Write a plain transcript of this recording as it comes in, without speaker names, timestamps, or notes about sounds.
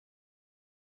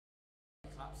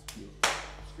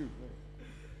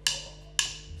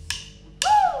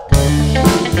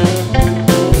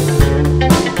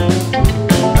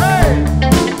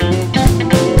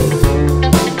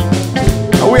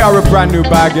brand new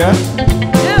bag, yeah?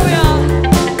 Here we are.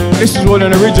 This is one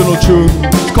an original tune.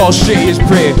 It's called Shitty is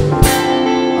Pretty.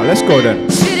 Let's go then.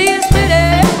 Shitty is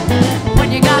pretty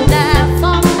when you got that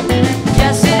funk.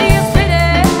 Yeah, shitty is pretty,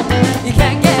 you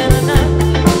can't get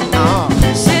enough.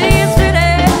 Shitty is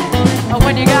pretty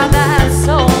when you got that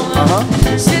soul.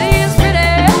 Shitty is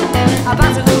pretty,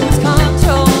 about to lose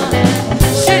control.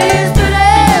 Shitty is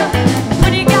pretty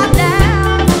when you got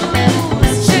that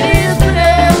blues. Shitty is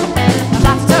pretty,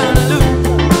 about to turn it loose.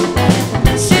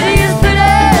 Shitty is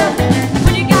pretty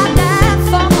when you got that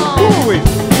funk.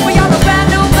 We are the brand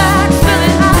new bag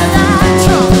spilling out of that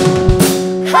trunk.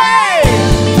 Hey!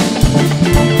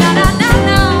 Na na na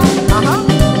na.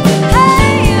 Hey!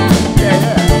 Yeah, yeah.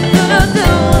 Do do do.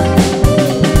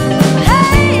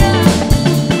 Hey!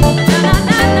 Na na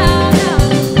na na.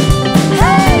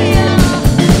 Hey!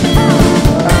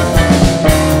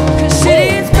 'Cause shitty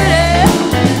is pretty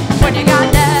when you got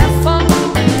that funk.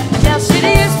 Yeah,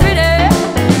 shitty is pretty,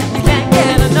 you can't get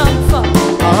enough of.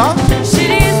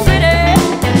 Shitty is pretty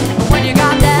when you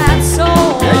got that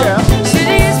soul. Yeah, yeah.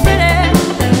 Shitty is pretty,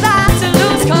 about to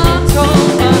lose control.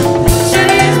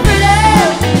 Shitty is pretty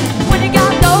when you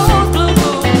got those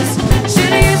blues.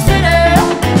 Shitty is pretty,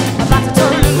 about to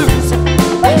turn it loose.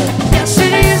 Yeah,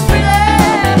 shitty is pretty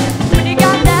when you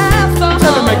got that fun.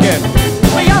 Tell them again.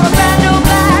 We are a brand new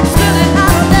bag spilling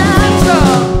out of that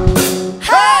trunk.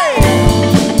 Hey!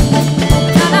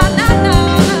 Na na na na.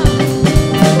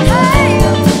 Hey!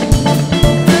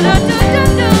 Do do do do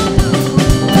do.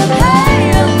 Hey!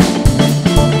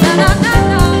 Na na na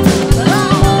na.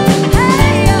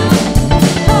 Hey!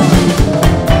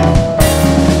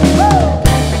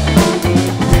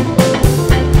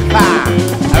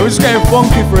 I was just getting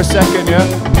funky for a second, yeah?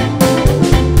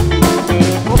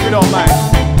 Hope you don't mind.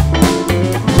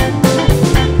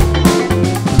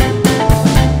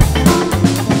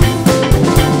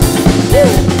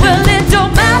 Well, it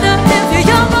don't matter if you're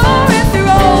young or if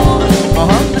you're old,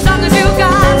 as long as you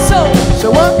got soul. So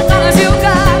what? As long as you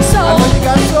got soul. You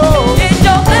got soul. It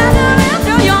don't matter if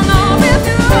you're young or if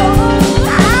you're old,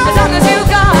 as long as you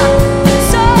got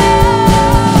soul.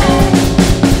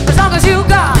 As long as you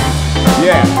got.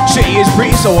 Yeah, shitty is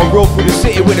pretty, so I roll through the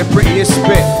city with the prettiest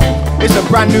spit. It's a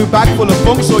brand new bag full of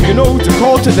funk, so you know who to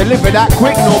call to deliver that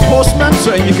quick. No postman,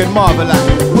 something you can marvel at.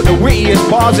 Put the wittiest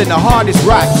bars in the hardest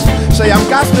raps. Say I'm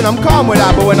gassed and I'm calm with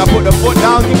that, but when I put the foot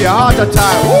down, give you a heart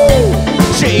attack. Woo!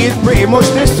 Shitty is pretty much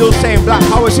this, still saying black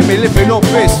power, see me lifting up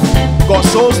this. Got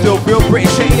soul, still feel pretty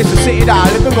shitty. It's the city that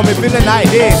I live in, got me feeling like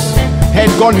this.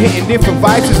 Head gone hitting different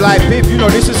vices like Biv, you know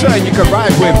this is something you can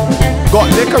ride with.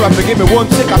 Got liquor and forgive me one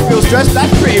tick, I feel stressed,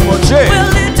 that's pretty much it. Well,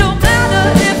 it don't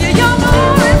matter if you're young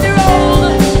or if you're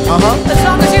old, as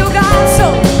long as you got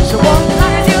soul. So what? As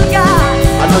long as you got.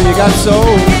 I know you got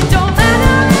soul. It don't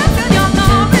matter if you're young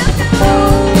or if you're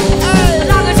old, as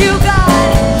long as you got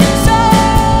soul.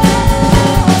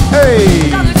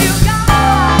 Hey! As long as you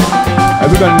got.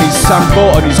 We're gonna need Sam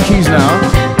Bolt on these keys now.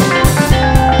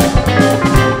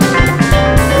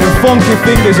 Them funky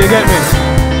fingers, you get me?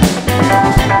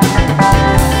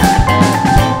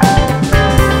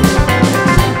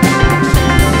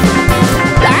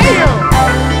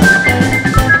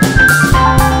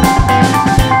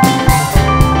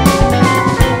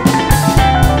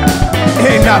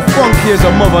 Ain't that funky as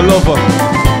a mother lover?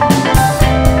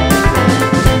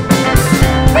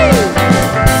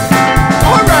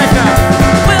 Alright now.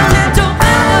 Well, it don't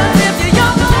matter if you're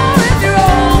young or if you're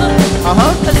old,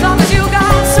 as long as you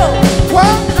got soul. What?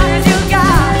 As long as you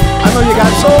got. I know you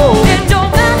got soul. It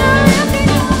don't matter if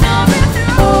you're young or if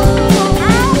you're old,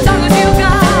 as long as you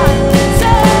got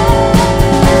soul.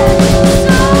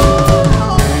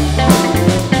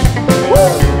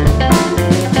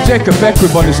 Jacob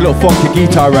Beckwith on this little funky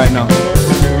guitar right now.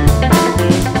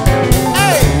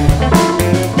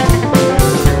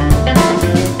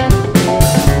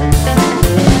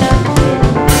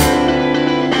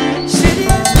 Shitty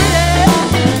is pretty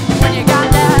when you got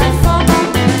that funk.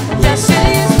 Yeah,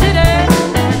 shitty is pretty,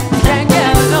 you can't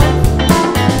get enough.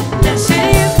 Yeah,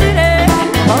 shitty is pretty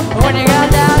when you got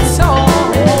that soul.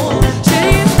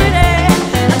 Shitty is pretty,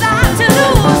 about to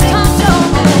lose control.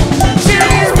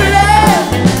 Shitty is pretty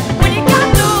when you got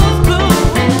those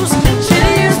blues.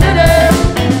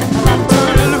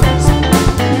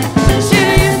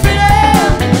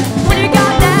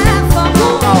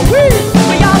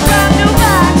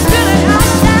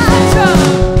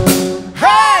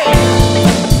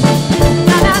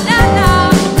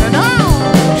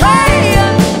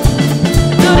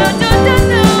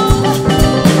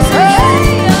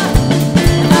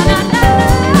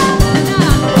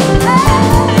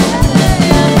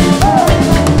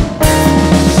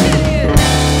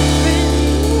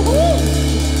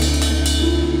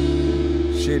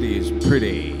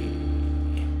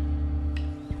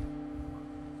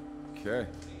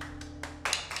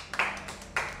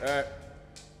 Just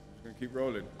gonna keep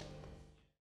rolling.